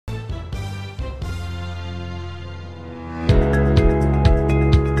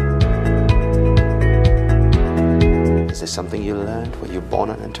this something you learned? Were you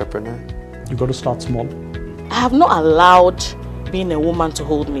born an entrepreneur? You got to start small. I have not allowed being a woman to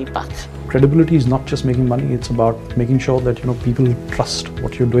hold me back. Credibility is not just making money, it's about making sure that people trust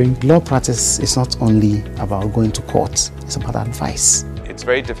what you're doing. Law practice is not only about going to court, it's about advice. It's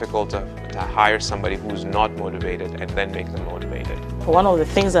very difficult to hire somebody who's not motivated and then make them motivated. One of the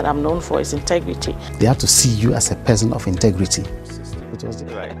things that I'm known for is integrity. They have to see you as a person of integrity.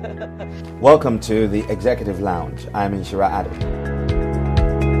 Right. Welcome to the Executive Lounge. I'm Inshira Ado.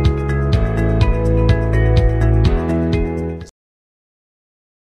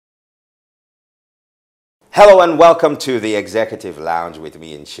 Hello and welcome to the Executive Lounge with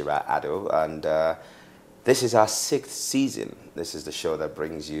me, Inshira Ado, and this is our 6th season. This is the show that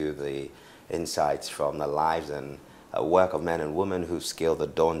brings you the insights from the lives and work of men and women who've scaled the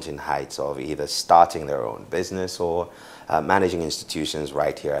daunting heights of either starting their own business or managing institutions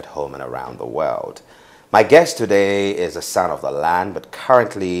right here at home and around the world. My guest today is a son of the land, but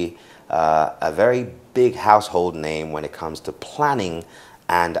currently a very big household name when it comes to planning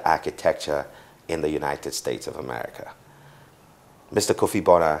and architecture in the United States of America. Mr. Kofi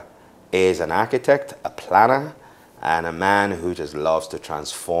Bonner is an architect, a planner, and a man who just loves to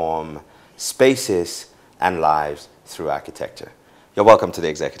transform spaces and lives through architecture. You're welcome to the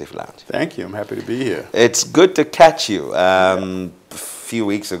Executive Lounge. Thank you. I'm happy to be here. It's good to catch you. A few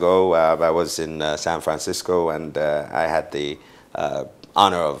weeks ago, I was in San Francisco, and I had the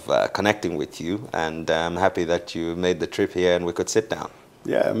honor of connecting with you, and I'm happy that you made the trip here and we could sit down.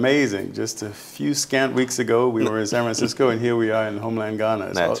 Yeah, amazing. Just a few scant weeks ago, we were in San Francisco, and here we are in homeland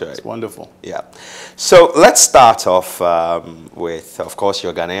Ghana. That's right. It's wonderful. Yeah. So let's start off with, of course,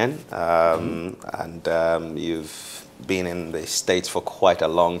 you're Ghanaian, and you've been in the States for quite a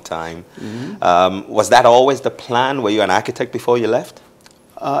long time. Was that always the plan? Were you an architect before you left?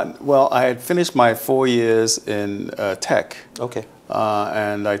 Well, I had finished my 4 years in tech. Okay.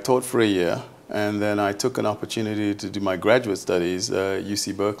 And I taught for a year. And then I took an opportunity to do my graduate studies at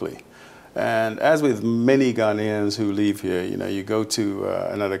UC Berkeley. And as with many Ghanaians who leave here, you go to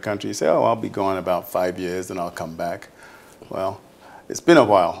another country, you say, oh, I'll be gone about 5 years and I'll come back. Well, it's been a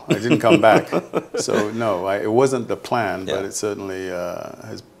while. I didn't come back. So no, it wasn't the plan, but it certainly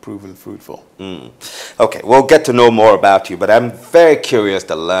has proven fruitful. Okay, we'll get to know more about you, but I'm very curious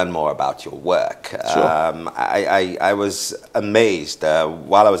to learn more about your work. Sure. I was amazed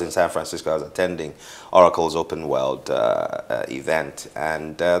while I was in San Francisco. I was attending Oracle's Open World event,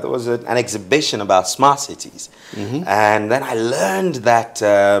 and there was an exhibition about smart cities. And then I learned that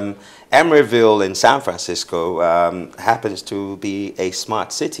Emeryville in San Francisco happens to be a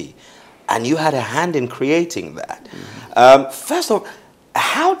smart city, and you had a hand in creating that. First of all,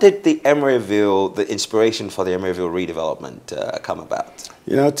 how did the inspiration for the Emeryville redevelopment come about?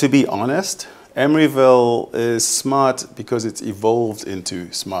 To be honest, Emeryville is smart because it's evolved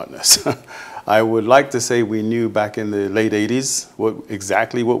into smartness. I would like to say we knew back in the late 80s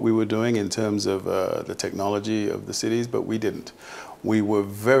exactly what we were doing in terms of the technology of the cities, but we didn't. We were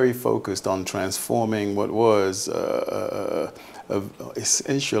very focused on transforming what was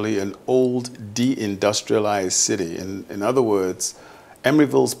essentially an old deindustrialized city. In other words,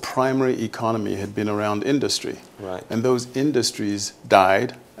 Emeryville's primary economy had been around industry. Right. And those industries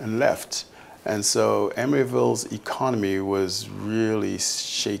died and left. And so Emeryville's economy was really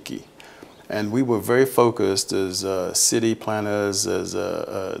shaky. And we were very focused as city planners, as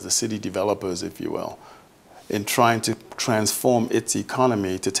the city developers, if you will, in trying to transform its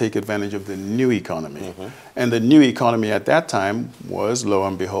economy to take advantage of the new economy. And the new economy at that time was, lo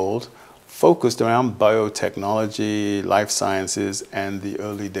and behold, focused around biotechnology, life sciences, and the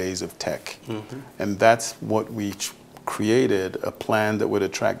early days of tech. And that's what we created, a plan that would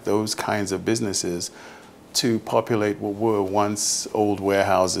attract those kinds of businesses to populate what were once old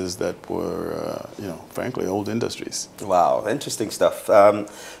warehouses that were, frankly, old industries. Wow, interesting stuff.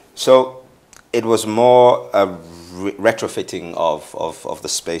 So it was more a retrofitting of the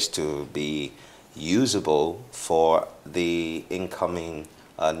space to be usable for the incoming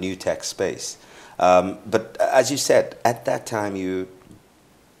new tech space. But as you said, at that time you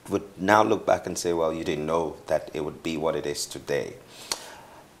would now look back and say, well, you didn't know that it would be what it is today.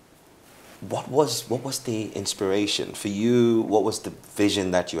 What was the inspiration for you? What was the vision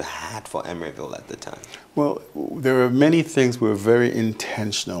that you had for Emeryville at the time? Well, there are many things we were very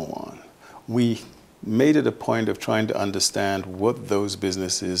intentional on. We made it a point of trying to understand what those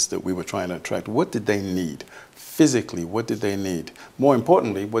businesses that we were trying to attract, what did they need? Physically, what did they need? More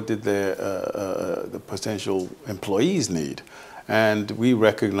importantly, what did the potential employees need? And we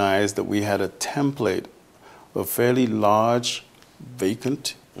recognized that we had a template of fairly large,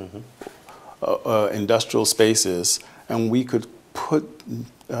 vacant industrial spaces and we could put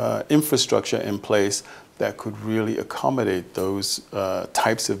infrastructure in place that could really accommodate those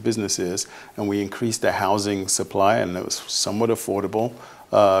types of businesses, and we increased the housing supply, and it was somewhat affordable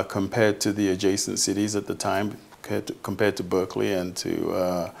compared to the adjacent cities at the time, compared to Berkeley and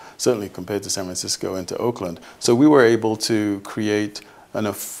to certainly compared to San Francisco and to Oakland. So we were able to create an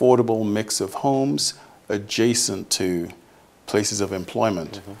affordable mix of homes adjacent to places of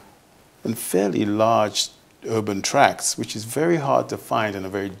employment and fairly large urban tracts, which is very hard to find in a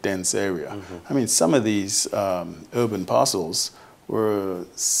very dense area. I mean, some of these urban parcels were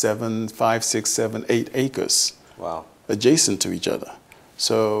 5, 6, 7, 8 acres adjacent to each other.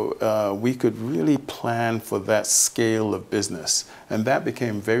 So we could really plan for that scale of business. And that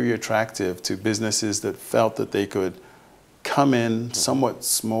became very attractive to businesses that felt that they could come in somewhat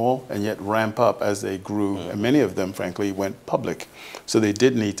small and yet ramp up as they grew. And many of them, frankly, went public. So they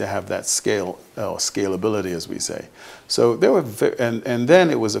did need to have that scale, or scalability, as we say. So there were, and then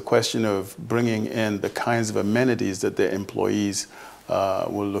it was a question of bringing in the kinds of amenities that their employees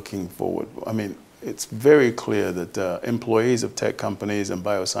were looking forward. I mean, it's very clear that employees of tech companies and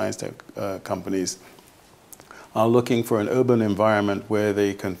bioscience tech companies are looking for an urban environment where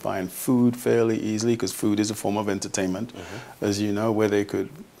they can find food fairly easily, because food is a form of entertainment, as you know, where they could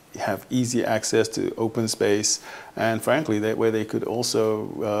have easy access to open space, and frankly, where they could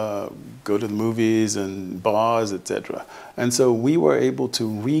also go to the movies and bars, etc. And so we were able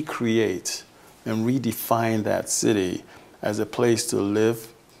to recreate and redefine that city as a place to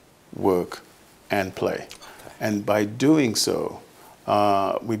live, work, and play. And by doing so,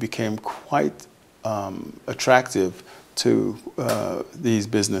 we became quite attractive to these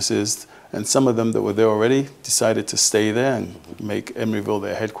businesses, and some of them that were there already decided to stay there and make Emeryville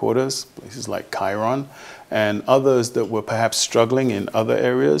their headquarters, places like Chiron, and others that were perhaps struggling in other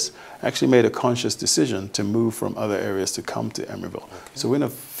areas actually made a conscious decision to move from other areas to come to Emeryville. So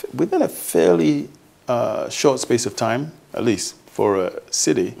within a fairly short space of time, at least for a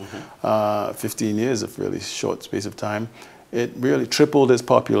city, 15 years, a fairly short space of time, it really tripled its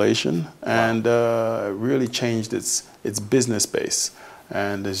population and really changed its business base.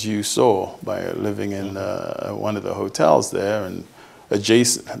 And as you saw by living in one of the hotels there, and the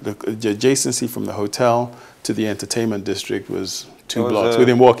adjacency from the hotel to the entertainment district was 2 blocks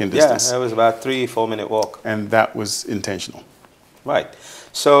within walking distance. Yeah, it was about 3-4 minute walk. And that was intentional. Right.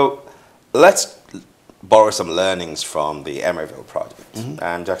 So let's borrow some learnings from the Emeryville project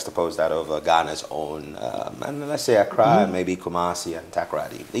and juxtapose that over Ghana's own, and let's say Accra, maybe Kumasi and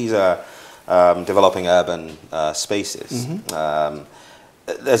Takoradi. These are developing urban spaces.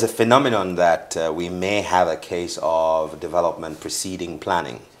 There's a phenomenon that we may have a case of development preceding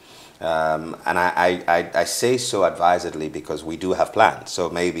planning. And I say so advisedly because we do have plans. So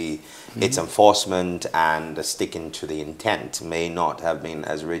maybe its enforcement and sticking to the intent may not have been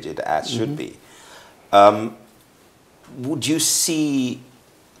as rigid as should be. Would you see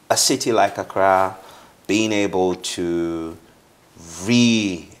a city like Accra being able to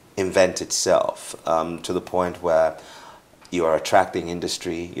reinvent itself to the point where you are attracting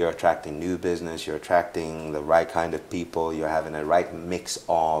industry, you're attracting new business, you're attracting the right kind of people, you're having a right mix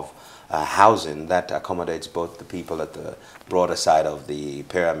of housing that accommodates both the people at the broader side of the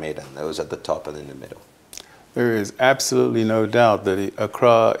pyramid and those at the top and in the middle? There is absolutely no doubt that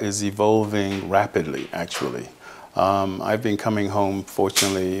Accra is evolving rapidly, actually. I've been coming home,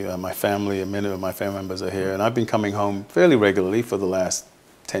 fortunately, my family, many of my family members are here, and I've been coming home fairly regularly for the last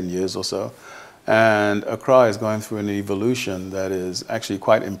 10 years or so. And Accra is going through an evolution that is actually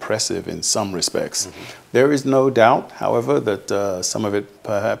quite impressive in some respects. There is no doubt, however, that some of it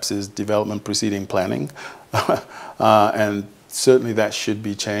perhaps is development preceding planning, and certainly that should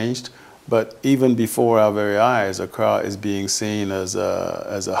be changed. But even before our very eyes, Accra is being seen as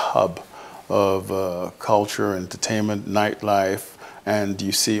a hub of culture, entertainment, nightlife, and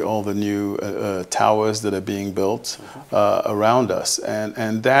you see all the new towers that are being built around us.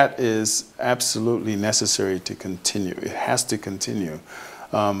 And that is absolutely necessary to continue. It has to continue.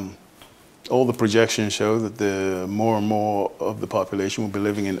 All the projections show that more and more of the population will be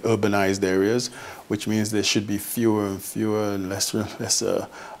living in urbanized areas, which means there should be fewer and fewer and lesser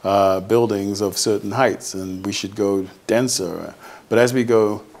buildings of certain heights, and we should go denser. But as we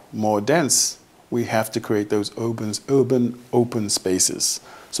go more dense, we have to create those urban open spaces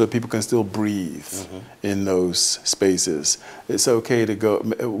so that people can still breathe in those spaces. It's okay to go.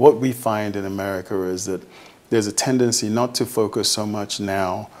 What we find in America is that there's a tendency not to focus so much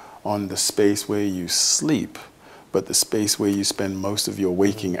now on the space where you sleep, but the space where you spend most of your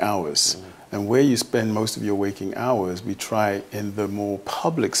waking hours. And where you spend most of your waking hours, we try in the more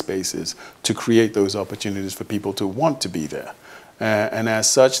public spaces to create those opportunities for people to want to be there. And as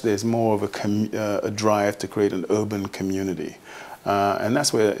such, there's more of a drive to create an urban community. And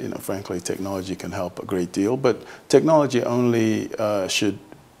that's where, frankly, technology can help a great deal. But technology only should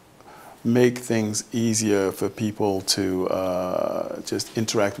make things easier for people to just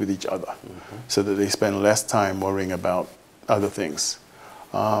interact with each other, so that they spend less time worrying about other things.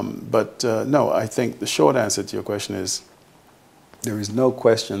 No, I think the short answer to your question is there is no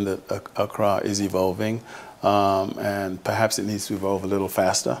question that Accra is evolving, and perhaps it needs to evolve a little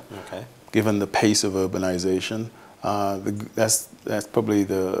faster, given the pace of urbanization. That's probably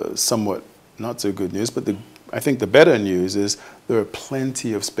the somewhat not so good news, but I think the better news is there are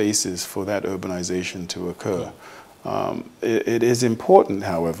plenty of spaces for that urbanization to occur. It is important,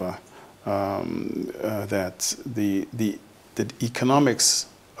 however, that the economics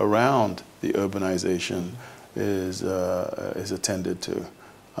around the urbanization is attended to.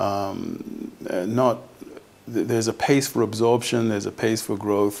 There's a pace for absorption, there's a pace for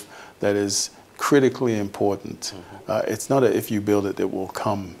growth that is critically important. It's not a if you build it, it will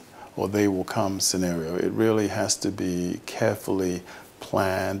come or they will come scenario. It really has to be carefully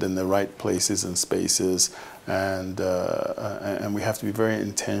planned in the right places and spaces, and we have to be very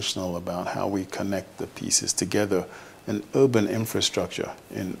intentional about how we connect the pieces together. And urban infrastructure,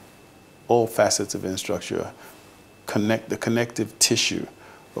 in all facets of infrastructure, the connective tissue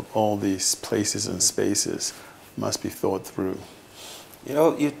of all these places and spaces must be thought through.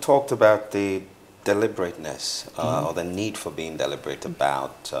 You talked about the deliberateness or the need for being deliberate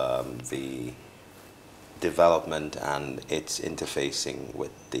about the development and its interfacing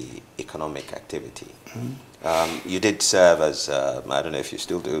with the economic activity. You did serve as, I don't know if you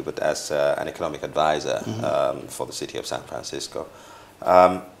still do, but as an economic advisor for the city of San Francisco.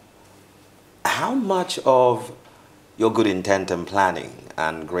 How much of your good intent and planning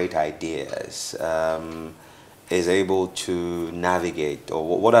and great ideas is able to navigate,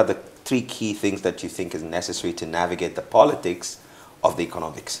 or what are the 3 key things that you think is necessary to navigate the politics of the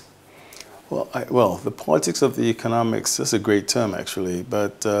economics? Well, the politics of the economics, that's a great term actually,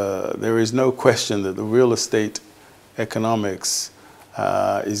 but there is no question that the real estate economics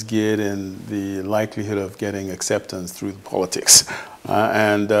is geared in the likelihood of getting acceptance through the politics.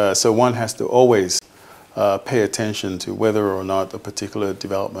 So one has to always pay attention to whether or not a particular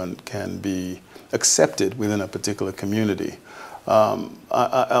development can be accepted within a particular community.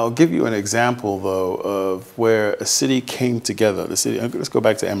 I'll give you an example, though, of where a city came together. Let's go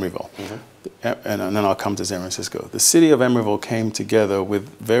back to Emeryville, and then I'll come to San Francisco. The city of Emeryville came together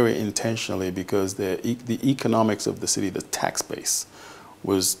very intentionally because the economics of the city, the tax base,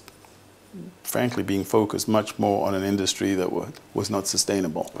 was frankly being focused much more on an industry that was not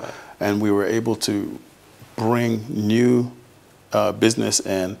sustainable. Right. And we were able to bring new business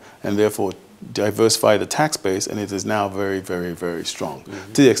in, and therefore diversify the tax base, and it is now very, very, very strong.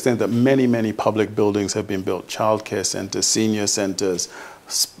 To the extent that many, many public buildings have been built, childcare centers, senior centers,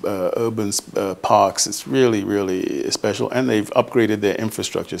 urban parks. It's really, really special, and they've upgraded their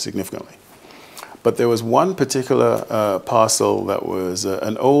infrastructure significantly. But there was one particular parcel that was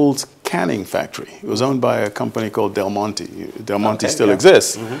an old canning factory. It was owned by a company called Del Monte. Del Monte still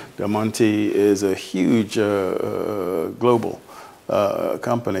exists. Del Monte is a huge global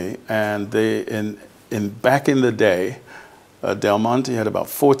company, and back in the day, Del Monte had about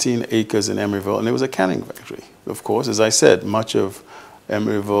 14 acres in Emeryville, and it was a canning factory. Of course, as I said, much of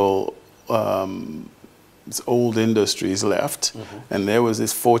Emeryville, its old industries left, and there was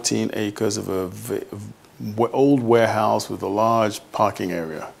this 14 acres of old warehouse with a large parking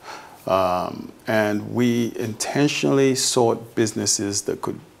area. And we intentionally sought businesses that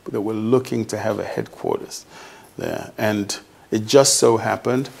were looking to have a headquarters there. And it just so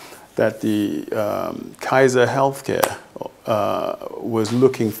happened that the Kaiser Healthcare was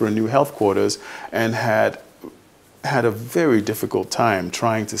looking for a new headquarters and had a very difficult time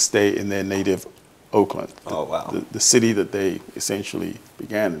trying to stay in their native Oakland, the city that they essentially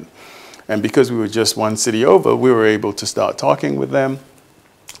began in. And because we were just one city over, we were able to start talking with them,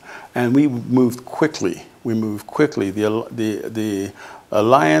 and we moved quickly. The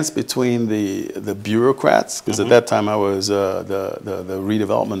alliance between the bureaucrats, because at that time I was the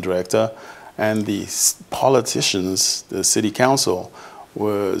redevelopment director, and the politicians, the city council,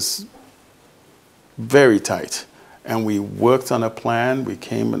 was very tight. And we worked on a plan. We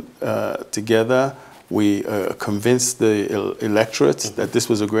came together. We convinced the electorate that this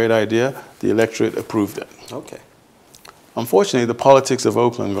was a great idea. The electorate approved it. Okay. Unfortunately, the politics of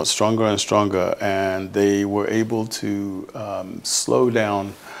Oakland got stronger and stronger, and they were able to slow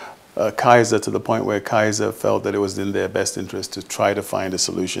down Kaiser to the point where Kaiser felt that it was in their best interest to try to find a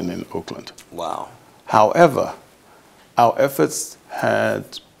solution in Oakland. Wow. However, our efforts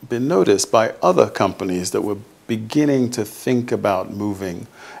had been noticed by other companies that were beginning to think about moving.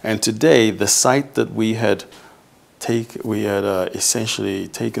 And today, the site that we had essentially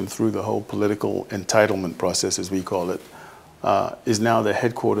taken through the whole political entitlement process, as we call it, is now the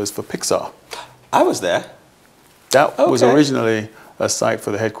headquarters for Pixar. I was there. That was originally a site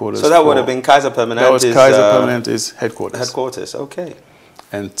for the headquarters. So that would have been Kaiser Permanente's... That was Kaiser Permanente's headquarters. Headquarters, okay.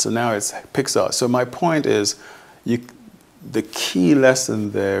 And so now it's Pixar. So my point is, the key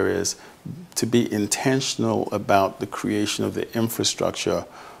lesson there is to be intentional about the creation of the infrastructure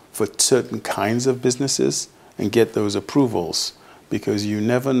for certain kinds of businesses and get those approvals, because you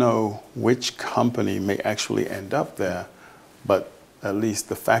never know which company may actually end up there, but at least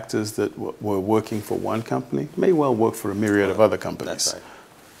the factors that were working for one company may well work for a myriad of other companies.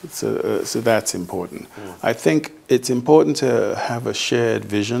 That's right. So that's important. I think it's important to have a shared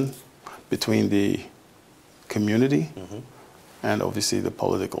vision between the community and obviously the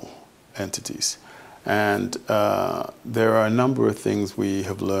political entities. And there are a number of things we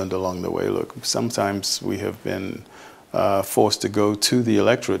have learned along the way. Look, sometimes we have been forced to go to the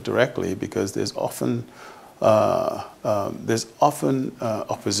electorate directly because there's often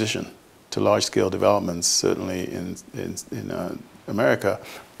opposition to large-scale developments, certainly in America,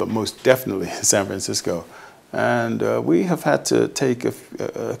 but most definitely in San Francisco. And we have had to take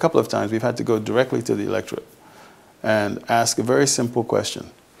a couple of times, we've had to go directly to the electorate and ask a very simple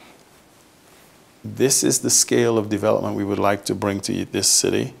question. This is the scale of development we would like to bring to this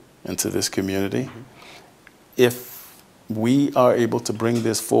city and to this community. If we are able to bring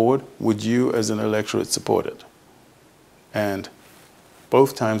this forward, would you as an electorate support it? And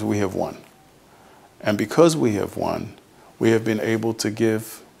both times we have won. And because we have won, we have been able to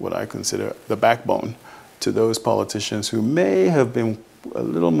give what I consider the backbone to those politicians who may have been a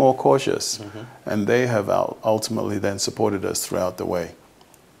little more cautious, and they have ultimately then supported us throughout the way.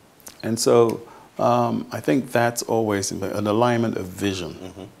 And so I think that's always an alignment of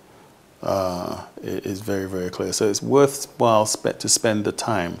vision. Is very, very clear. So it's worthwhile to spend the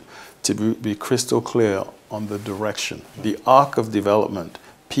time to be crystal clear on the direction, the arc of development.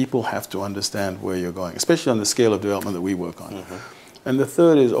 People have to understand where you're going, especially on the scale of development that we work on. And the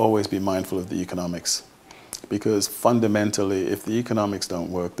third is always be mindful of the economics, because fundamentally, if the economics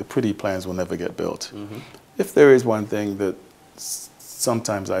don't work, the pretty plans will never get built. If there is one thing that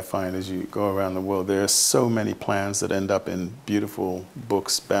sometimes I find as you go around the world, there are so many plans that end up in beautiful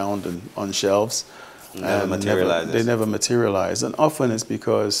books bound and on shelves. They never materialize. And often it's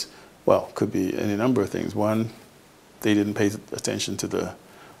because, well, could be any number of things. One, they didn't pay attention to the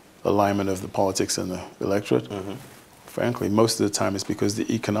alignment of the politics and the electorate. Frankly, most of the time it's because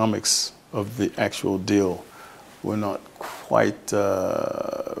the economics of the actual deal were not quite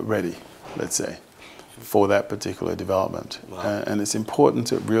ready, let's say, for that particular development. And it's important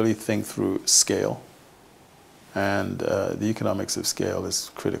to really think through scale, and the economics of scale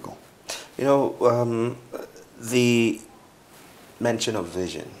is critical. You know, the mention of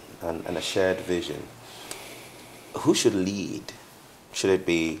vision and a shared vision, who should lead? Should it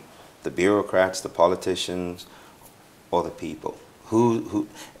be the bureaucrats, the politicians, or the people?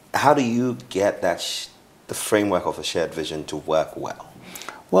 How do you get that the framework of a shared vision to work well?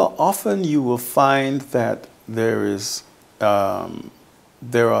 Well, often you will find that there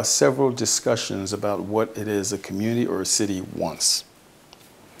are several discussions about what it is a community or a city wants.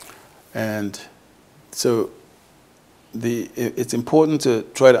 And so it's important to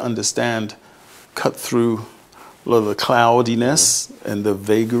try to understand, cut through a lot of the cloudiness and the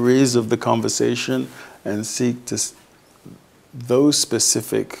vagaries of the conversation and seek those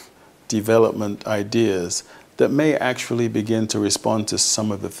specific development ideas that may actually begin to respond to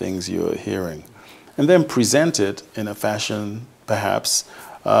some of the things you're hearing. And then present it in a fashion, perhaps,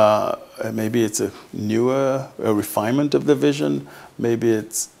 maybe it's a refinement of the vision, maybe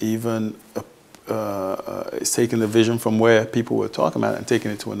it's even, it's taking the vision from where people were talking about it and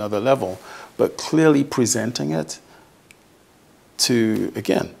taking it to another level, but clearly presenting it to,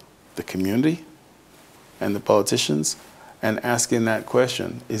 again, the community and the politicians, and asking that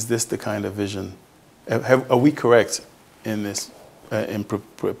question, is this the kind of vision? Are we correct in this, in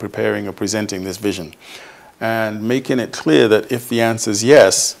preparing or presenting this vision? And making it clear that if the answer is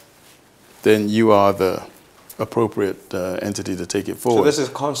yes, then you are the appropriate entity to take it forward. So this is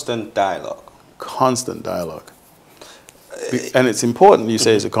constant dialogue. Constant dialogue. And it's important you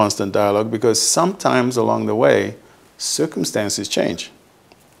say it's a constant dialogue, because sometimes along the way, circumstances change.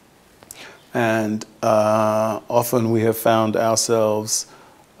 And often we have found ourselves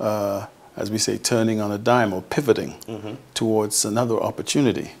as we say, turning on a dime or pivoting towards another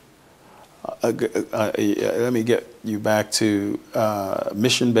opportunity. Let me get you back to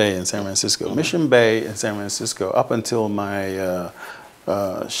Mission Bay in San Francisco. Mission Bay in San Francisco, up until my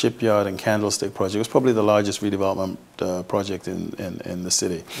shipyard and candlestick project, was probably the largest redevelopment project in the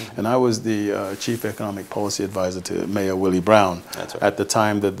city. And I was the chief economic policy advisor to Mayor Willie Brown at the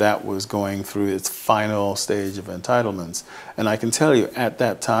time that was going through its final stage of entitlements. And I can tell you, at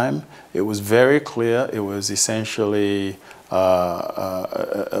that time, it was very clear. It was essentially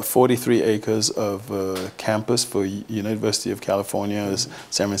 43 acres of campus for University of California's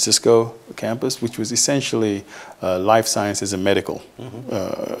San Francisco campus, which was essentially life sciences and medical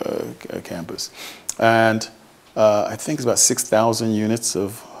campus. And I think it's about 6,000 units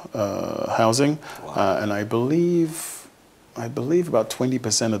of housing. Wow. And I believe about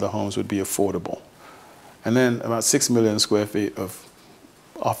 20% of the homes would be affordable. And then about 6 million square feet of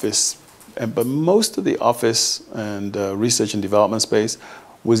office. But most of the office and research and development space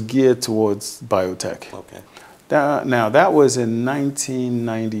was geared towards biotech. Okay. Now, that was in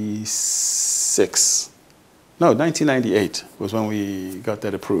 1996. No, 1998 was when we got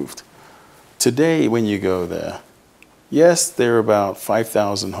that approved. Today, when you go there, yes, there are about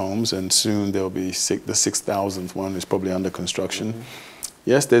 5,000 homes, and soon there'll be the 6,000th one is probably under construction.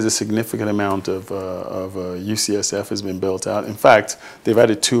 Yes, there's a significant amount of UCSF has been built out. In fact, they've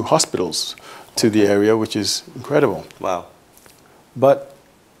added 2 hospitals to the area, which is incredible. Wow. But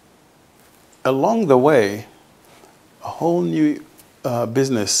along the way, a whole new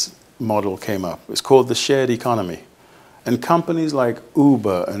business model came up. It's called the shared economy. And companies like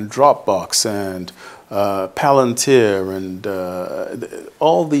Uber and Dropbox and Palantir and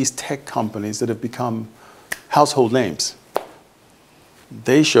all these tech companies that have become household names,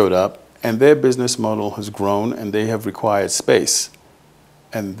 they showed up, and their business model has grown, and they have required space.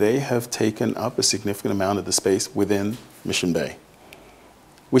 And they have taken up a significant amount of the space within Mission Bay,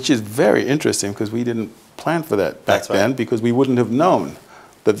 which is very interesting because we didn't plan for that back then, because we wouldn't have known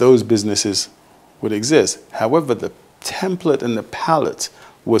that those businesses would exist. However, the template and the palette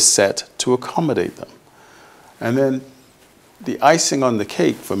was set to accommodate them. And then the icing on the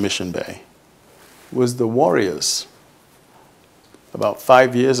cake for Mission Bay was the Warriors. About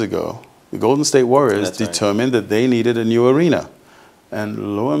 5 years ago, the Golden State Warriors determined that they needed a new arena.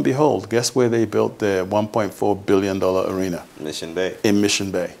 And lo and behold, guess where they built their $1.4 billion arena? Mission Bay. In Mission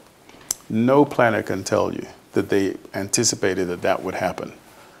Bay. No planner can tell you that they anticipated that would happen.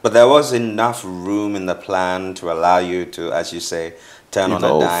 But there was enough room in the plan to allow you to, as you say, turn on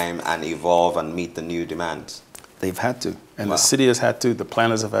a dime and evolve and meet the new demands. They've had to. And the city has had to, the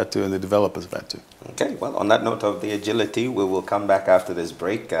planners have had to, and the developers have had to. Okay, well, on that note of the agility, we will come back after this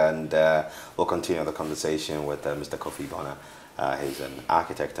break, and we'll continue the conversation with Mr. Kofi Bonner. He's an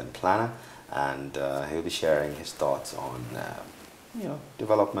architect and planner, and he'll be sharing his thoughts on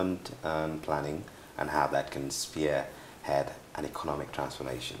development and planning and how that can spearhead an economic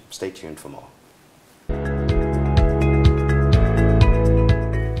transformation. Stay tuned for more.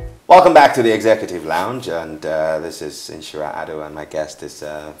 Welcome back to the Executive Lounge, and this is Inshira Ado, and my guest is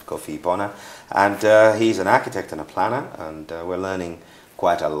Kofi Bonner, and he's an architect and a planner, and we're learning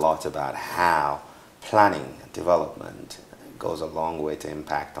quite a lot about how planning and development goes a long way to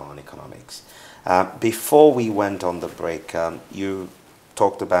impact on economics. Before we went on the break, you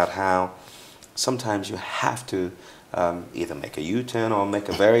talked about how sometimes you have to either make a U-turn or make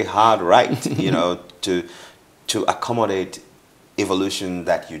a very hard right, to accommodate evolution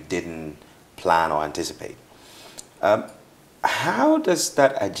that you didn't plan or anticipate. How does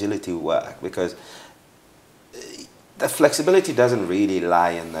that agility work? Because the flexibility doesn't really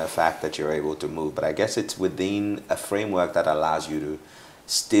lie in the fact that you're able to move, but I guess it's within a framework that allows you to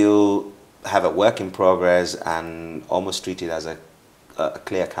still have a work in progress and almost treat it as a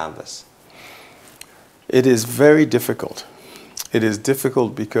clear canvas. It is very difficult. It is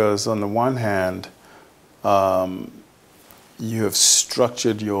difficult because on the one hand, you have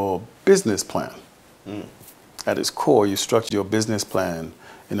structured your business plan. At its core, you structured your business plan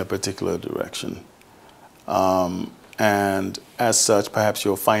in a particular direction. And as such, perhaps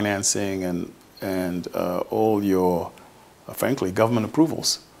your financing and all your, frankly, government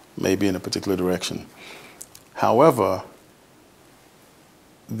approvals may be in a particular direction. However,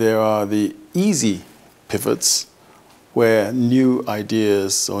 there are the easy pivots where new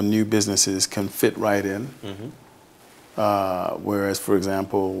ideas or new businesses can fit right in. Whereas, for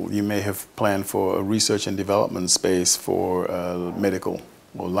example, you may have planned for a research and development space for medical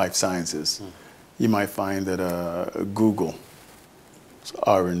or life sciences. You might find that Google's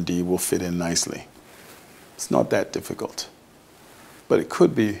R&D will fit in nicely. It's not that difficult. but it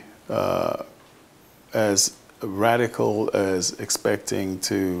could be as radical as expecting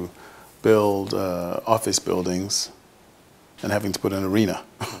to build office buildings and having to put an arena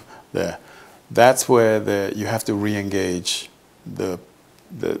there. That's where you have to re-engage the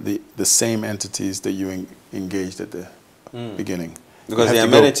same entities that you engaged at the beginning. Because the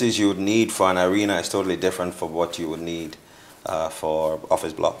amenities you would need for an arena is totally different from what you would need for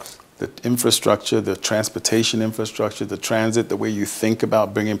office blocks. The infrastructure, the transportation infrastructure, the transit, the way you think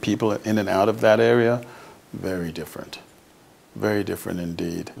about bringing people in and out of that area, very different. Very different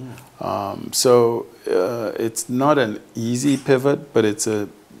indeed. So it's not an easy pivot, but it's a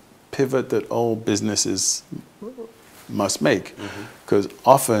pivot that all businesses must make. Because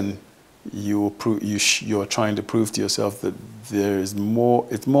often you're trying to prove to yourself that it's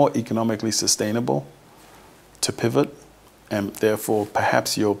more economically sustainable to pivot, and therefore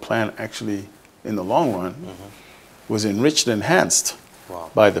perhaps your plan actually in the long run was enriched and enhanced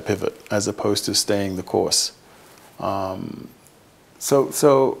by the pivot as opposed to staying the course.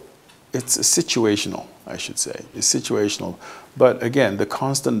 So it's situational, I should say. It's situational. But again, the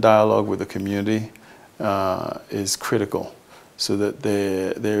constant dialogue with the community is critical, so that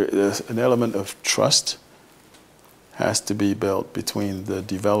there's an element of trust has to be built between the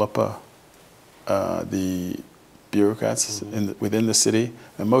developer, the bureaucrats within the city,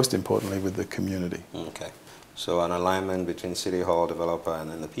 and most importantly with the community. Okay, so an alignment between City Hall, developer, and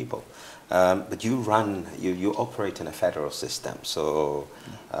then the people. But you operate in a federal system, so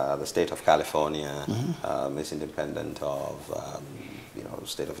the state of California is independent of,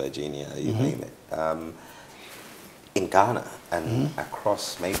 state of Virginia, you name it. In Ghana and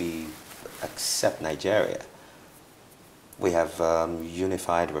across maybe except Nigeria, we have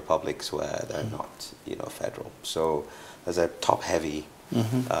unified republics where they're not, federal. So there's a top-heavy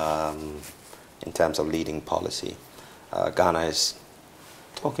in terms of leading policy. Ghana is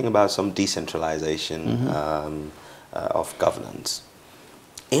talking about some decentralization of governance.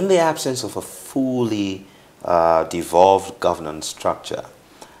 In the absence of a fully devolved governance structure,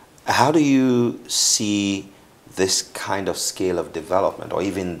 how do you see this kind of scale of development, or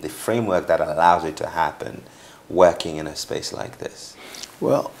even the framework that allows it to happen, working in a space like this?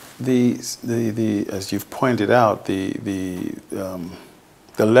 Well, as you've pointed out, the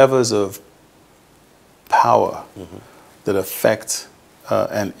levers of power that affect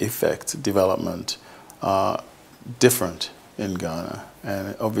and effect development are different in Ghana,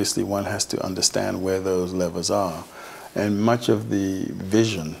 and obviously one has to understand where those levers are. And much of the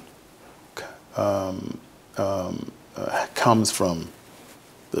vision comes from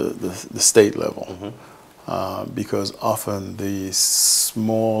the state level, because often the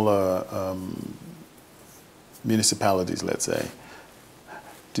smaller municipalities, let's say,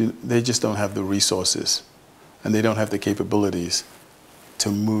 they just don't have the resources, and they don't have the capabilities to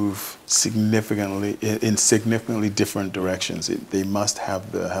move significantly in significantly different directions. They must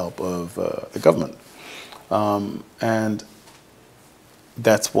have the help of the government, and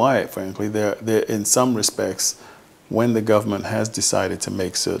that's why, frankly, they're in some respects, when the government has decided to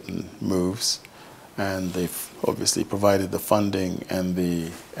make certain moves, and they've obviously provided the funding and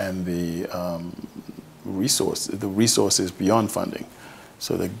the resources beyond funding,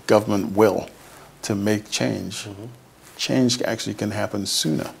 so the government will to make change. Change actually can happen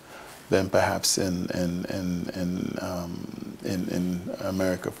sooner than perhaps in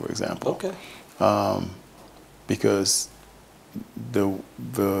America, for example. Okay. Because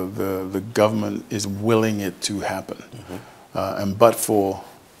the government is willing it to happen, and but for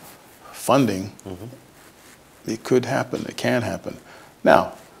funding, it could happen. It can happen.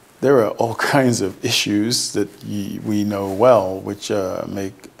 Now, there are all kinds of issues that we know well, which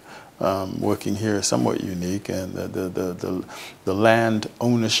make working here somewhat unique, and the land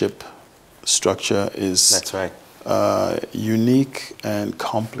ownership structure is That's right. Unique and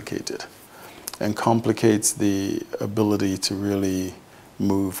complicated, and complicates the ability to really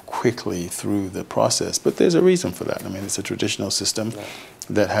move quickly through the process. But there's a reason for that. I mean, it's a traditional system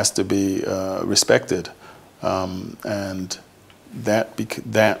that has to be respected, and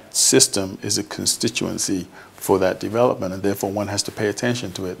that system is a constituency for that development, and therefore one has to pay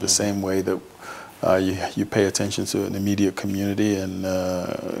attention to it the same way that you pay attention to an immediate community in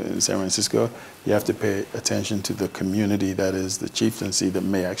San Francisco. You have to pay attention to the community that is the chieftaincy that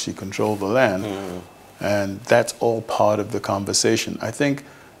may actually control the land, and that's all part of the conversation. I think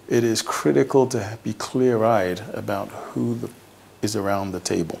it is critical to be clear-eyed about who is around the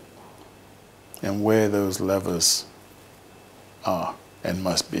table and where those levers are and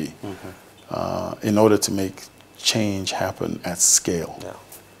must be in order to make change happen at scale. Yeah.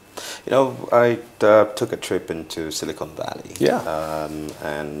 You know, I took a trip into Silicon Valley. Yeah.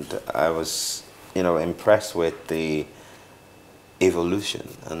 And I was, you know, impressed with the evolution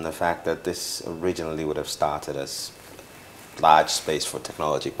and the fact that this originally would have started as large space for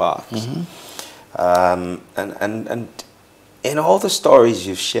technology parks. And in all the stories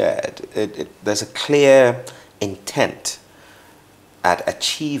you've shared, there's a clear intent at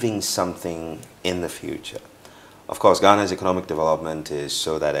achieving something in the future. Of course, Ghana's economic development is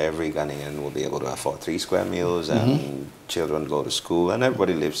so that every Ghanaian will be able to afford 3 square meals and children go to school and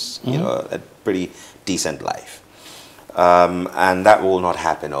everybody lives, you know, a pretty decent life. And that will not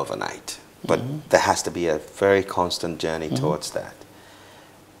happen overnight. But there has to be a very constant journey towards that.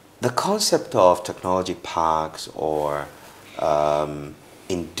 The concept of technology parks or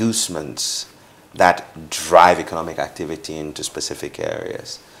inducements that drive economic activity into specific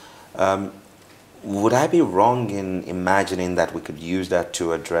areas, would I be wrong in imagining that we could use that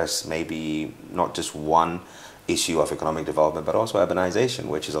to address maybe not just one issue of economic development, but also urbanization,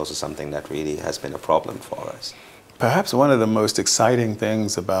 which is also something that really has been a problem for us? Perhaps one of the most exciting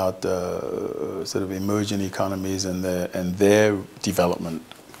things about sort of emerging economies and their development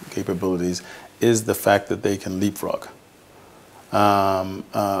capabilities is the fact that they can leapfrog.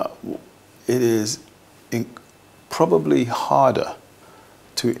 It is probably harder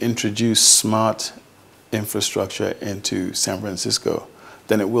to introduce smart infrastructure into San Francisco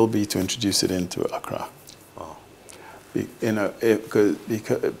than it will be to introduce it into Accra. Oh.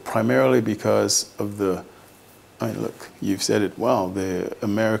 Primarily because of the, I mean, look, you've said it well,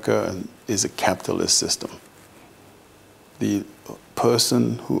 America is a capitalist system. The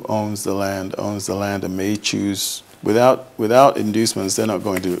person who owns the land and may choose, without inducements, they're not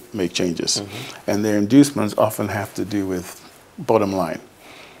going to make changes. And their inducements often have to do with bottom line.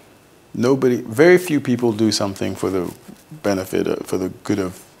 Very few people do something for the benefit, for the good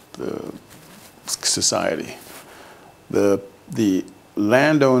of the society. The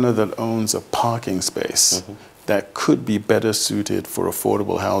landowner that owns a parking space that could be better suited for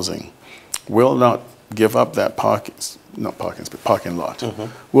affordable housing will not give up that parking lot.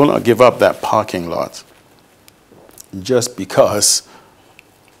 Will not give up that parking lot just because,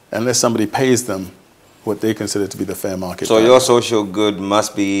 unless somebody pays them what they consider to be the fair market So value. your social good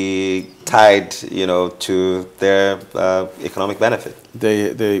must be tied, you know, to their economic benefit.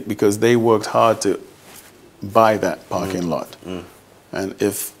 Because they worked hard to buy that parking lot. And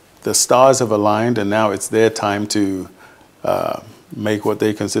if the stars have aligned and now it's their time to make what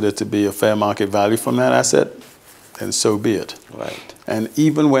they consider to be a fair market value from that asset, then so be it. Right. And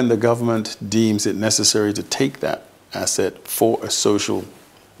even when the government deems it necessary to take that asset for a social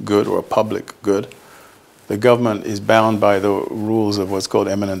good or a public good, the government is bound by the rules of what's called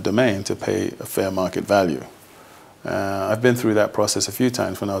eminent domain to pay a fair market value. I've been through that process a few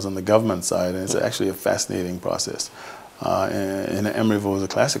times when I was on the government side, and it's actually a fascinating process. And Emeryville was a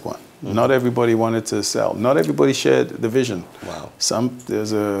classic one. Not everybody wanted to sell. Not everybody shared the vision. Wow.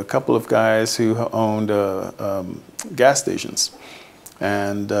 There's a couple of guys who owned gas stations,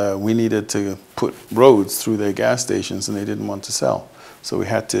 and we needed to put roads through their gas stations, and they didn't want to sell. So we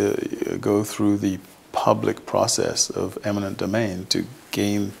had to go through the public process of eminent domain to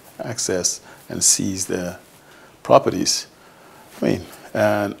gain access and seize their properties.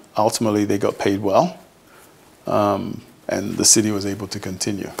 And ultimately they got paid well, and the city was able to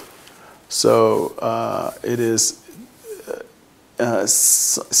continue. So it is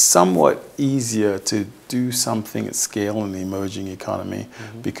somewhat easier to do something at scale in the emerging economy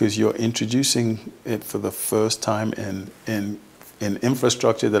because you're introducing it for the first time in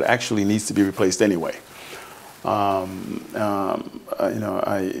infrastructure that actually needs to be replaced anyway.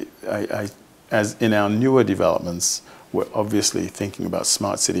 As in our newer developments, we're obviously thinking about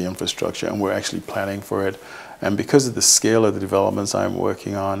smart city infrastructure, and we're actually planning for it. And because of the scale of the developments I'm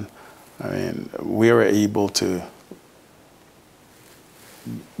working on, we are able to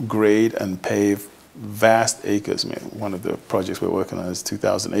grade and pave vast acres. One of the projects we're working on is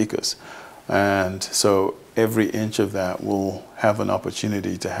 2,000 acres. And so every inch of that will have an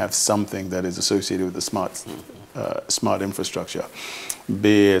opportunity to have something that is associated with the smart infrastructure,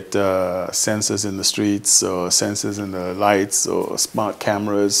 be it sensors in the streets or sensors in the lights or smart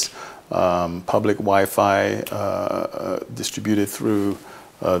cameras, public Wi-Fi distributed through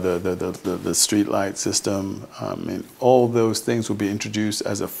the street light system. All those things will be introduced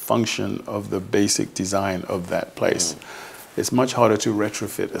as a function of the basic design of that place. It's much harder to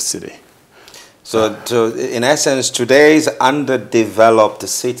retrofit a city. So in essence, today's underdeveloped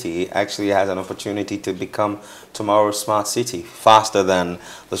city actually has an opportunity to become tomorrow's smart city faster than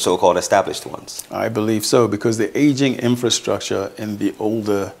the so-called established ones. I believe so, because the aging infrastructure in the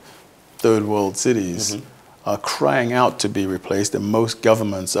older third world cities are crying out to be replaced, and most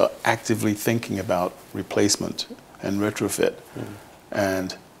governments are actively thinking about replacement and retrofit.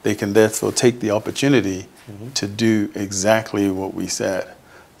 And they can therefore take the opportunity to do exactly what we said.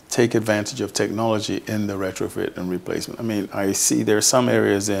 Take advantage of technology in the retrofit and replacement. I mean, I see there are some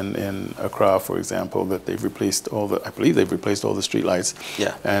areas in Accra, for example, that they've replaced all the, I believe they've replaced all the streetlights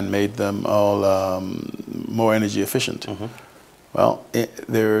and made them all more energy efficient. Well,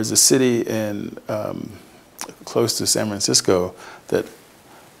 there is a city in close to San Francisco that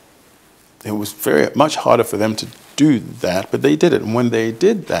it was very much harder for them to do that, but they did it. And when they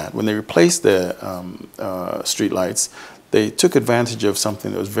did that, when they replaced their streetlights, they took advantage of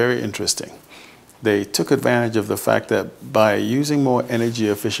something that was very interesting. They took advantage of the fact that by using more energy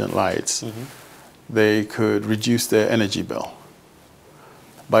efficient lights, they could reduce their energy bill.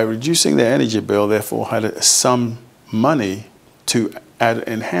 By reducing their energy bill, therefore had some money to add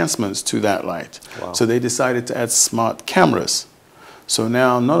enhancements to that light. So they decided to add smart cameras. So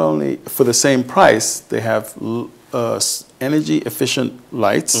now not only for the same price, they have energy efficient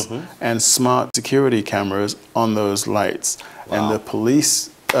lights and smart security cameras on those lights. And the police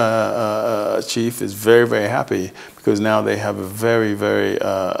chief is very, very happy because now they have a very, very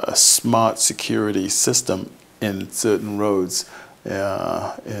smart security system in certain roads in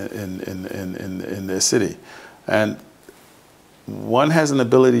their city. And one has an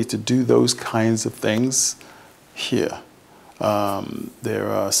ability to do those kinds of things here. There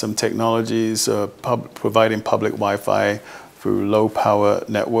are some technologies providing public Wi-Fi through low power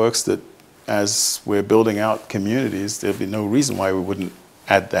networks that as we're building out communities, there'd be no reason why we wouldn't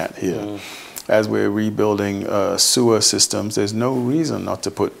add that here. As we're rebuilding sewer systems, there's no reason not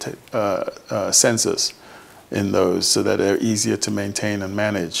to put sensors in those so that they're easier to maintain and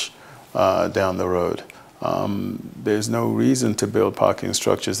manage down the road. There's no reason to build parking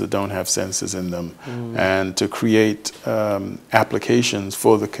structures that don't have sensors in them and to create applications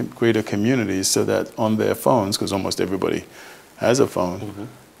for the greater communities so that on their phones, because almost everybody has a phone,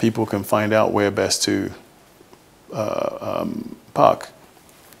 people can find out where best to park.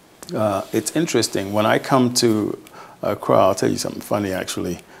 It's interesting, when I come to Accra, I'll tell you something funny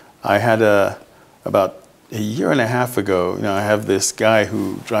actually. I had about a year and a half ago, you know, I have this guy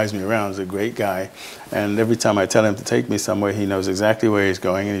who drives me around. He's a great guy. And every time I tell him to take me somewhere, he knows exactly where he's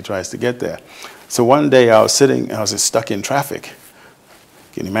going and he tries to get there. So one day I was just stuck in traffic.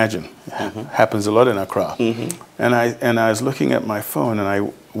 Can you imagine? Happens a lot in Accra. And I was looking at my phone and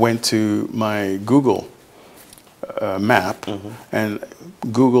I went to my Google map. And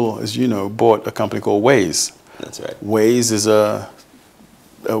Google, as you know, bought a company called Waze. That's right. Waze is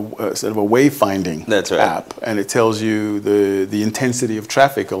sort of a wayfinding app, and it tells you the intensity of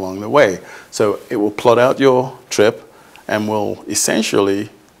traffic along the way. So it will plot out your trip and will essentially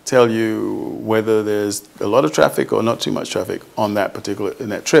tell you whether there's a lot of traffic or not too much traffic on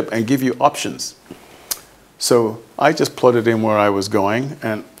that trip and give you options. So I just plotted in where I was going,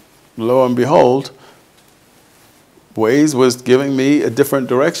 and lo and behold, Waze was giving me a different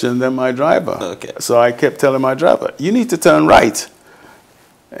direction than my driver. So I kept telling my driver, you need to turn right.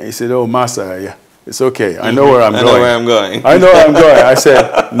 And he said, oh, Masa, yeah, it's okay. I know where I'm going. I know where I'm going. I know where I'm going. I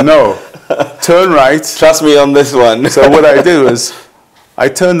said, no, turn right. Trust me on this one. So what I did was I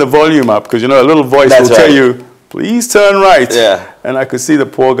turned the volume up because, you know, a little voice will tell you, please turn right. And I could see the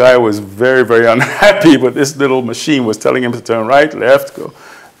poor guy was very, very unhappy, but this little machine was telling him to turn right, left, go.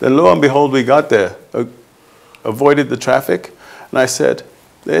 Then lo and behold, we got there, avoided the traffic. And I said,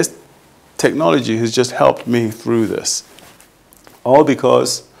 this technology has just helped me through this. All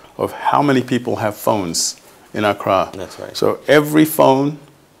because of how many people have phones in Accra. That's right. So every phone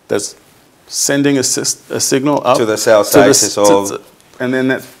that's sending a signal up to the cell sites is all, and then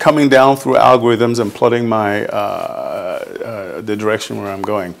that's coming down through algorithms and plotting my the direction where I'm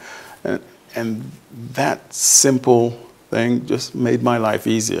going, and that simple thing just made my life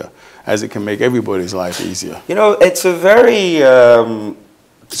easier, as it can make everybody's life easier. You know, it's a very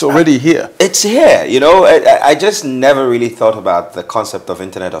it's already here. It's here, you know. I just never really thought about the concept of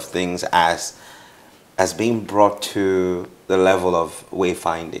Internet of Things as being brought to the level of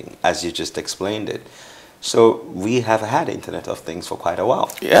wayfinding, as you just explained it. So we have had Internet of Things for quite a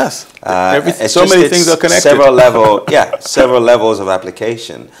while. Yes, so many things are connected. Several levels of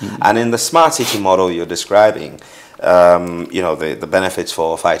application. And in the smart city model you're describing, you know, the benefits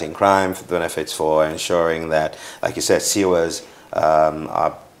for fighting crime, the benefits for ensuring that, like you said, sewers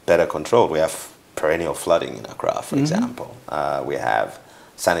are better controlled. We have perennial flooding in Accra, for example. We have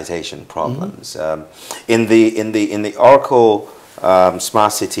sanitation problems. In the Oracle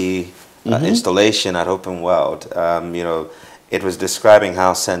Smart City installation at Open World, you know, it was describing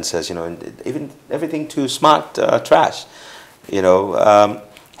how sensors, you know, even everything to smart trash, you know.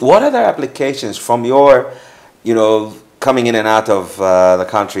 What other applications from your, you know, coming in and out of the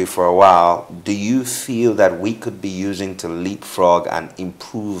country for a while, do you feel that we could be using to leapfrog and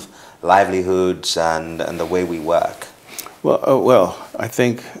improve livelihoods and the way we work? Well, well, I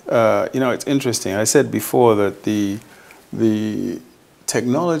think, you know, it's interesting. I said before that the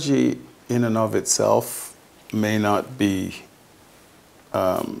technology in and of itself may not be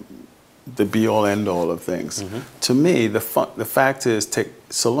the be-all, end-all of things. Mm-hmm. To me, the fact is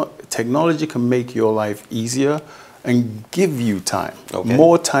technology can make your life easier and give you time,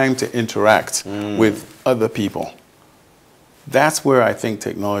 more time to interact with other people. That's where I think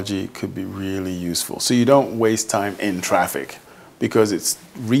technology could be really useful. So you don't waste time in traffic because it's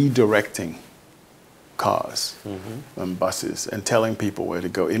redirecting cars and buses and telling people where to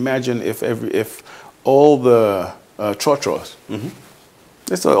go. Imagine if all the trotros,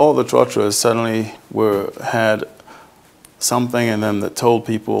 let's say all the trotros suddenly had something in them that told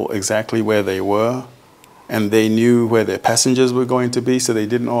people exactly where they were, and they knew where their passengers were going to be, so they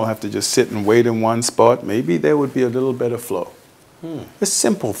didn't all have to just sit and wait in one spot. Maybe there would be a little better flow. There's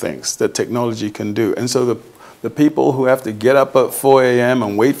simple things that technology can do. And so the people who have to get up at 4 a.m.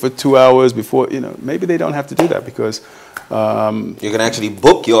 and wait for 2 hours before, you know, maybe they don't have to do that because you can actually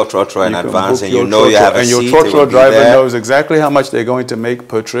book your trotro in advance, and you know you have a seat. And your trotro driver knows exactly how much they're going to make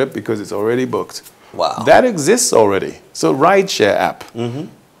per trip because it's already booked. Wow. That exists already. So rideshare app.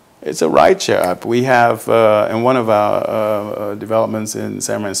 It's a rideshare app. We have, in one of our developments in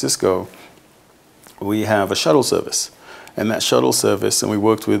San Francisco, we have a shuttle service. And that shuttle service, and we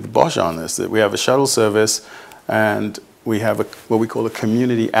worked with Bosch on this, that we have a shuttle service and we have what we call a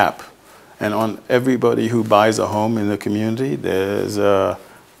community app. And on everybody who buys a home in the community, there's an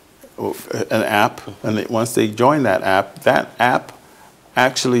app. And once they join that app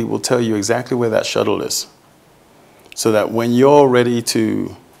actually will tell you exactly where that shuttle is. So that when you're ready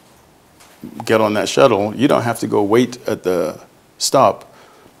to get on that shuttle, you don't have to go wait at the stop.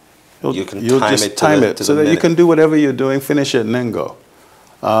 You'll just time it so that you can do whatever you're doing, finish it, and then go.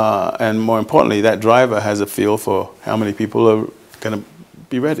 And more importantly, that driver has a feel for how many people are going to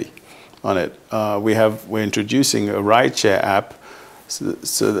be ready on it. We're introducing a rideshare app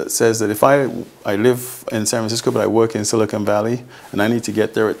so that says that if I live in San Francisco but I work in Silicon Valley and I need to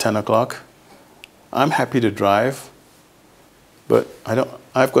get there at 10 o'clock, I'm happy to drive, but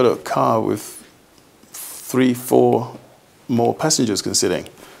I've got a car with 3-4 more passengers sitting.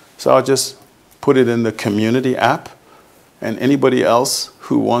 So I'll just put it in the community app, and anybody else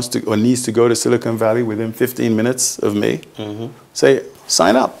who wants to or needs to go to Silicon Valley within 15 minutes of me, say,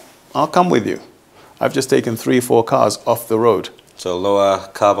 sign up. I'll come with you. I've just taken 3-4 cars off the road. So lower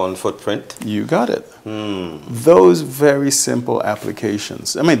carbon footprint. You got it. Those very simple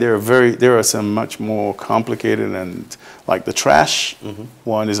applications. I mean, there are some much more complicated, and like the trash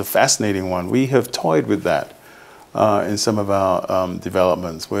one is a fascinating one. We have toyed with that. In some of our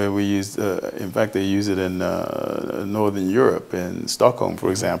developments, where we use, in fact, they use it in Northern Europe, in Stockholm,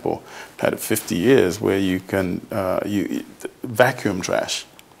 for example. Had it 50 years, where you can vacuum trash.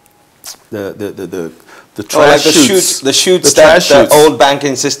 The trash chutes, the chutes that the old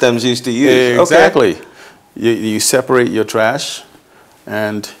banking systems used to use. Exactly. You separate your trash,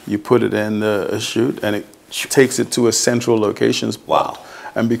 and you put it in a chute, and it takes it to a central location. Wow.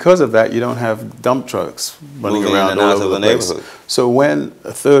 And because of that, you don't have dump trucks running around all over the neighborhood. So when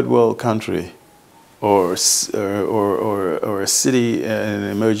a third world country or a city in an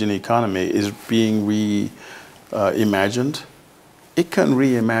emerging economy is being reimagined, it can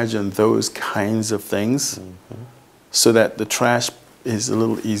reimagine those kinds of things so that the trash is a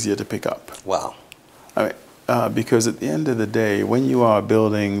little easier to pick up. Wow. I mean, because at the end of the day, when you are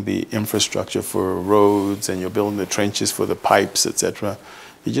building the infrastructure for roads and you're building the trenches for the pipes, etc.,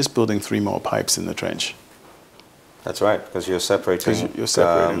 you're just building 3 more pipes in the trench. That's right, because you're separating,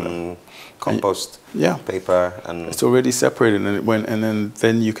 them. Compost, paper, and it's already separated, and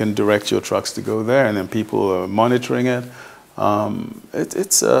then you can direct your trucks to go there, and then people are monitoring it.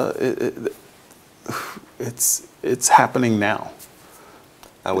 It's happening now.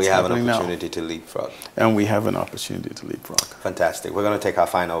 And we have an opportunity to leapfrog. And we have an opportunity to leapfrog. Fantastic. We're going to take our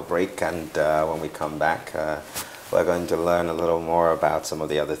final break, and when we come back, we're going to learn a little more about some of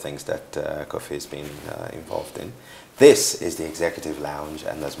the other things that Kofi has been involved in. This is the Executive Lounge,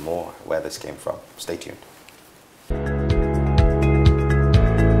 and there's more where this came from. Stay tuned.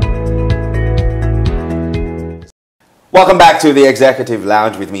 Welcome back to the Executive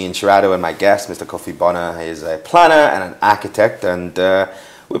Lounge with me in Shirado, and my guest, Mr. Kofi Bonner. He is a planner and an architect, and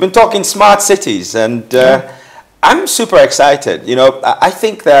we've been talking smart cities, and I'm super excited. You know, I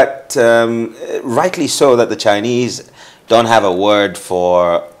think that rightly so that the Chinese don't have a word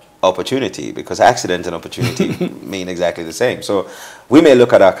for opportunity, because accident and opportunity mean exactly the same. So we may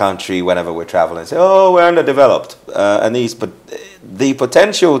look at our country whenever we're traveling and say, oh, we're underdeveloped. But the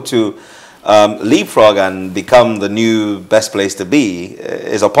potential to leapfrog and become the new best place to be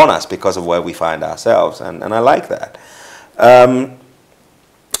is upon us because of where we find ourselves. And I like that.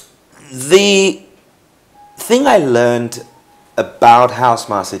 The thing I learned about how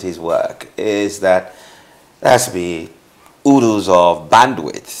smart cities work is that there has to be oodles of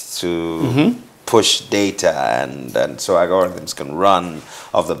bandwidth to push data, and so algorithms can run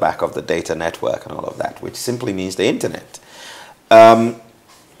off the back of the data network and all of that, which simply means the internet.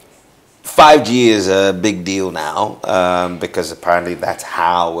 5G is a big deal now because apparently that's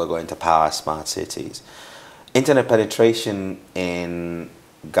how we're going to power smart cities. Internet penetration in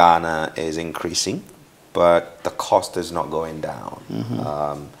Ghana is increasing, but the cost is not going down.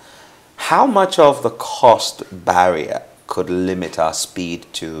 How much of the cost barrier could limit our speed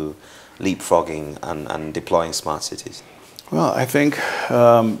to leapfrogging and deploying smart cities? Well, I think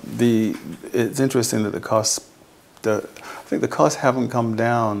it's interesting that I think the costs haven't come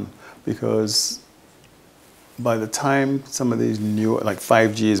down, because by the time some of these new, like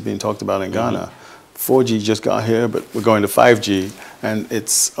 5G is being talked about in Ghana, 4G just got here, but we're going to 5G, and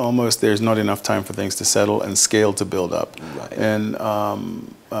it's almost, there's not enough time for things to settle and scale to build up. Right. And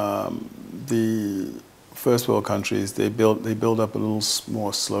the first world countries, they build up a little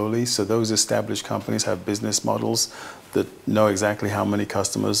more slowly. So those established companies have business models that know exactly how many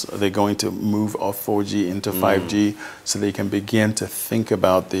customers are they going to move off 4G into 5G, so they can begin to think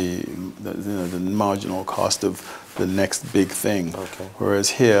about the marginal cost of the next big thing. Okay. Whereas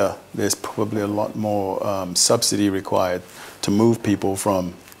here, there's probably a lot more subsidy required to move people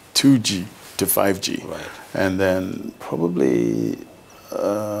from 2G to 5G. Right. And then probably,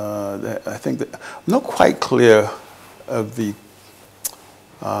 I think that I'm not quite clear of the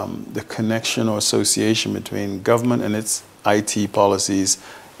connection or association between government and its IT policies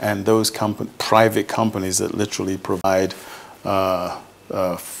and those private companies that literally provide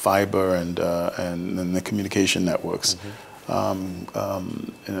fiber and the communication networks. In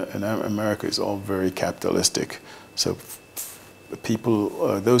America, it's all very capitalistic. So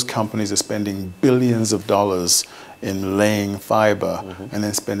people, those companies are spending billions of dollars in laying fiber and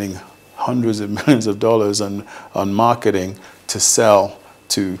then spending hundreds of millions of dollars on marketing to sell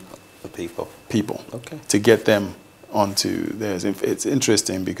to The people. Okay. To get them onto theirs. It's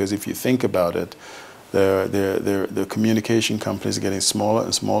interesting because if you think about it, the communication companies are getting smaller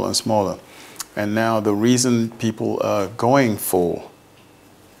and smaller and smaller. And now the reason people are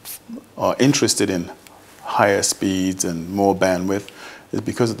interested in higher speeds and more bandwidth is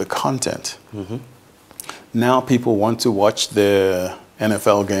because of the content. Now people want to watch their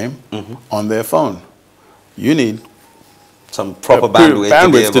NFL game on their phone. You need some proper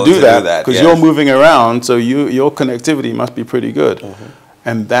bandwidth to do that, because you're moving around, so your connectivity must be pretty good.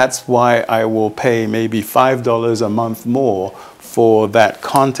 And that's why I will pay maybe $5 a month more for that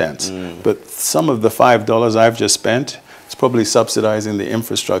content. But some of the $5 I've just spent is probably subsidizing the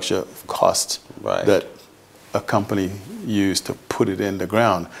infrastructure cost that a company used to put it in the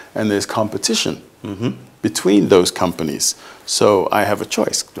ground. And there's competition between those companies. So I have a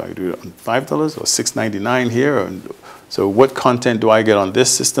choice. Do I do it on $5 or $6.99 here? So what content do I get on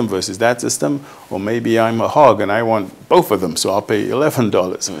this system versus that system? Or maybe I'm a hog and I want both of them, so I'll pay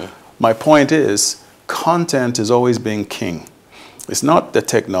 $11. My point is, content is always being king. It's not the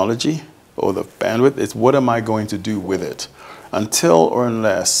technology or the bandwidth, it's what am I going to do with it? Until or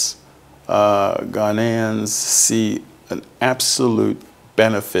unless Ghanaians see an absolute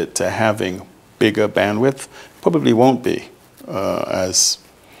benefit to having bigger bandwidth, probably won't be as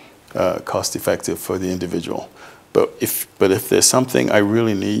cost effective for the individual. But if there's something I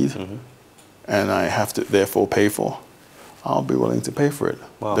really need and I have to therefore pay for, I'll be willing to pay for it.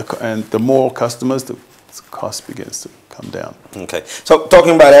 Wow. And the more customers, the cost begins to come down. Okay. So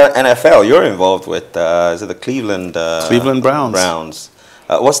talking about NFL, you're involved with is it the Cleveland Browns?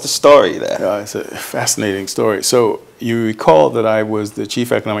 What's the story there? It's a fascinating story. So you recall that I was the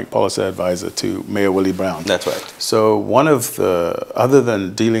Chief Economic Policy Advisor to Mayor Willie Brown. That's right. So one of the, other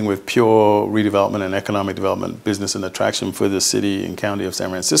than dealing with pure redevelopment and economic development, business and attraction for the city and county of San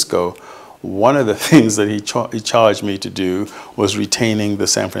Francisco, one of the things that he charged me to do was retaining the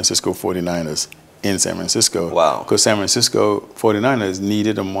San Francisco 49ers in San Francisco. Wow. Because San Francisco 49ers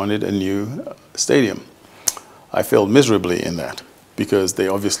needed and wanted a new stadium. I failed miserably in that, because they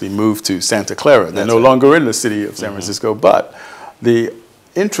obviously moved to Santa Clara. They're no longer in the city of San Francisco. But the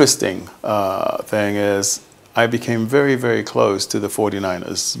interesting thing is, I became very, very close to the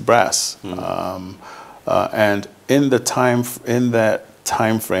 49ers brass. And in that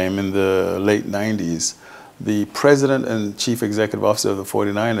time frame, in the late 90s, the president and chief executive officer of the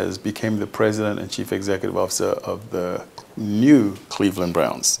 49ers became the president and chief executive officer of the new Cleveland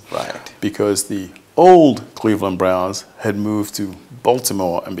Browns. Right. Because the old Cleveland Browns had moved to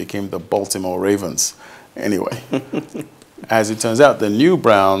Baltimore and became the Baltimore Ravens. Anyway, as it turns out, the new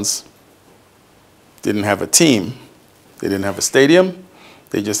Browns didn't have a team. They didn't have a stadium.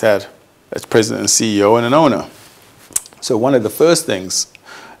 They just had a president and CEO and an owner. So one of the first things,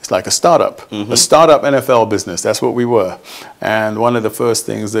 it's like a startup, a startup NFL business. That's what we were. And one of the first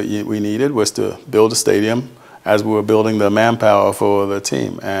things that we needed was to build a stadium as we were building the manpower for the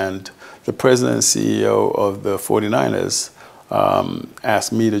team. And the president and CEO of the 49ers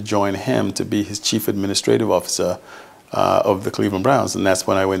asked me to join him to be his chief administrative officer of the Cleveland Browns. And that's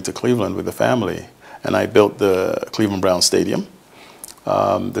when I went to Cleveland with the family. And I built the Cleveland Browns Stadium.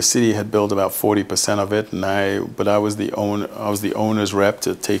 The city had built about 40% of it, but I was the owner's rep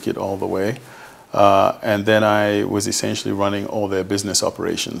to take it all the way. And then I was essentially running all their business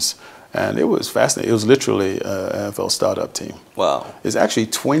operations. And it was fascinating. It was literally an NFL startup team. Wow. It's actually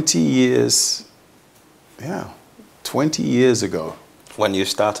 20 years ago. When you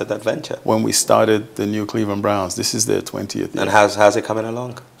started that venture? When we started the new Cleveland Browns. This is their 20th year. And how's it coming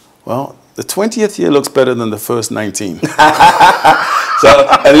along? Well, the 20th year looks better than the first 19. So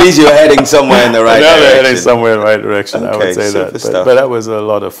at least you're heading somewhere in the right direction. They're heading somewhere in the right direction, Okay, I would say that. But that was a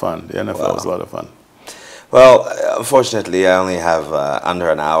lot of fun. The NFL was a lot of fun. Well, unfortunately, I only have under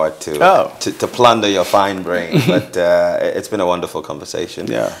an hour to plunder your fine brain, but it's been a wonderful conversation.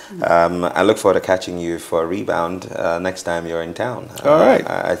 Yeah. I look forward to catching you for a rebound next time you're in town. All right.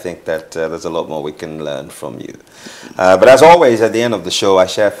 I think that there's a lot more we can learn from you. But as always, at the end of the show, I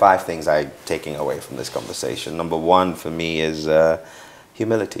share 5 things I'm taking away from this conversation. Number 1 for me is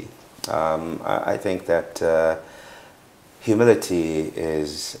humility. I think that humility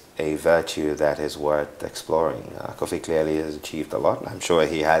is a virtue that is worth exploring. Kofi clearly has achieved a lot. I'm sure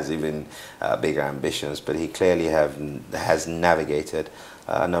he has even bigger ambitions, but he clearly has navigated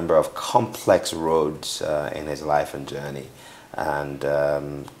a number of complex roads in his life and journey, and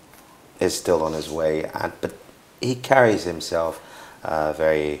is still on his way. But he carries himself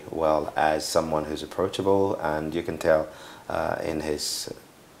very well as someone who's approachable, and you can tell in his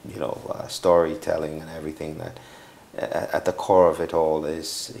storytelling and everything that at the core of it all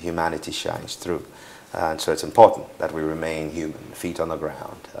is humanity shines through. And so it's important that we remain human, feet on the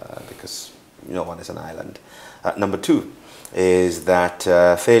ground, because no one is an island. Number 2 is that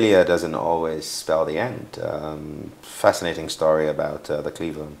failure doesn't always spell the end. Fascinating story about the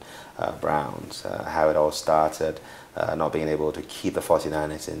Cleveland Browns, how it all started, not being able to keep the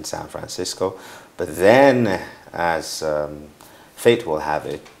 49ers in San Francisco. But then, as fate will have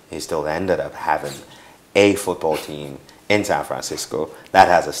it, he still ended up having a football team in San Francisco that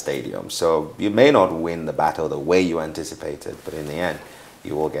has a stadium. So you may not win the battle the way you anticipated, but in the end,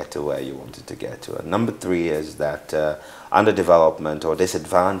 you will get to where you wanted to get to. And number 3 is that underdevelopment or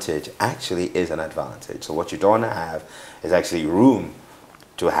disadvantage actually is an advantage. So what you don't have is actually room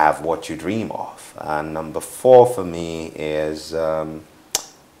to have what you dream of. And number 4 for me is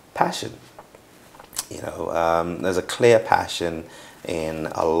passion. There's a clear passion in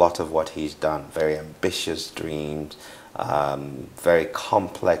a lot of what he's done. Very ambitious dreams, very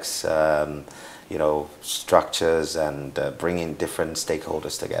complex structures, and bringing different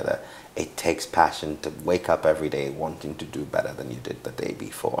stakeholders together. It takes passion to wake up every day wanting to do better than you did the day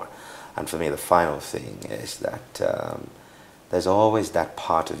before. And for me, the final thing is that there's always that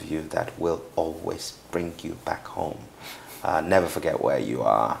part of you that will always bring you back home. Never forget where you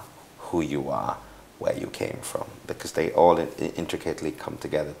are, who you are, where you came from, because they all intricately come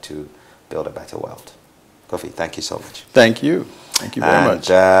together to build a better world. Kofi, thank you so much. Thank you. Thank you very much.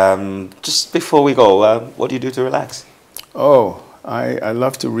 Just before we go, what do you do to relax? Oh, I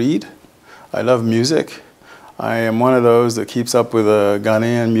love to read. I love music. I am one of those that keeps up with the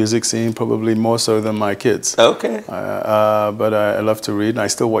Ghanaian music scene, probably more so than my kids. Okay. But I love to read, and I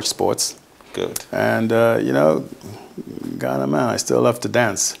still watch sports. Good. And, Ghana, man, I still love to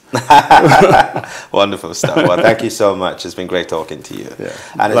dance. Wonderful stuff. Well, thank you so much. It's been great talking to you. Yeah.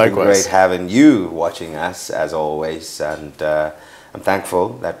 And it's Likewise. been great having you watching us, as always. And I'm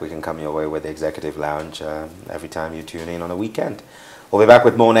thankful that we can come your way with the Executive Lounge every time you tune in on a weekend. We'll be back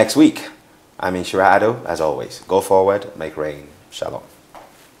with more next week. I'm Inshira Ado, as always. Go forward, make rain. Shalom.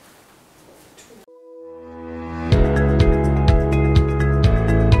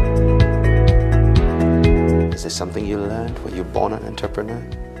 Is this something you learned? Were you born an entrepreneur?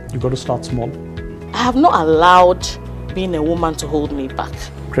 You got to start small. I have not allowed being a woman to hold me back.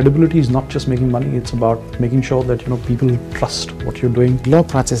 Credibility is not just making money, it's about making sure that people trust what you're doing. Law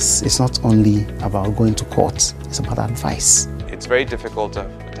practice is not only about going to court, it's about advice. It's very difficult to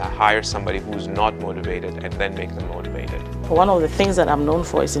hire somebody who's not motivated and then make them motivated. One of the things that I'm known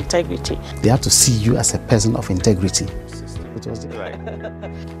for is integrity. They have to see you as a person of integrity.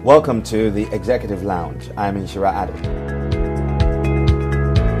 Welcome to the Executive Lounge. I'm Inshira Ado.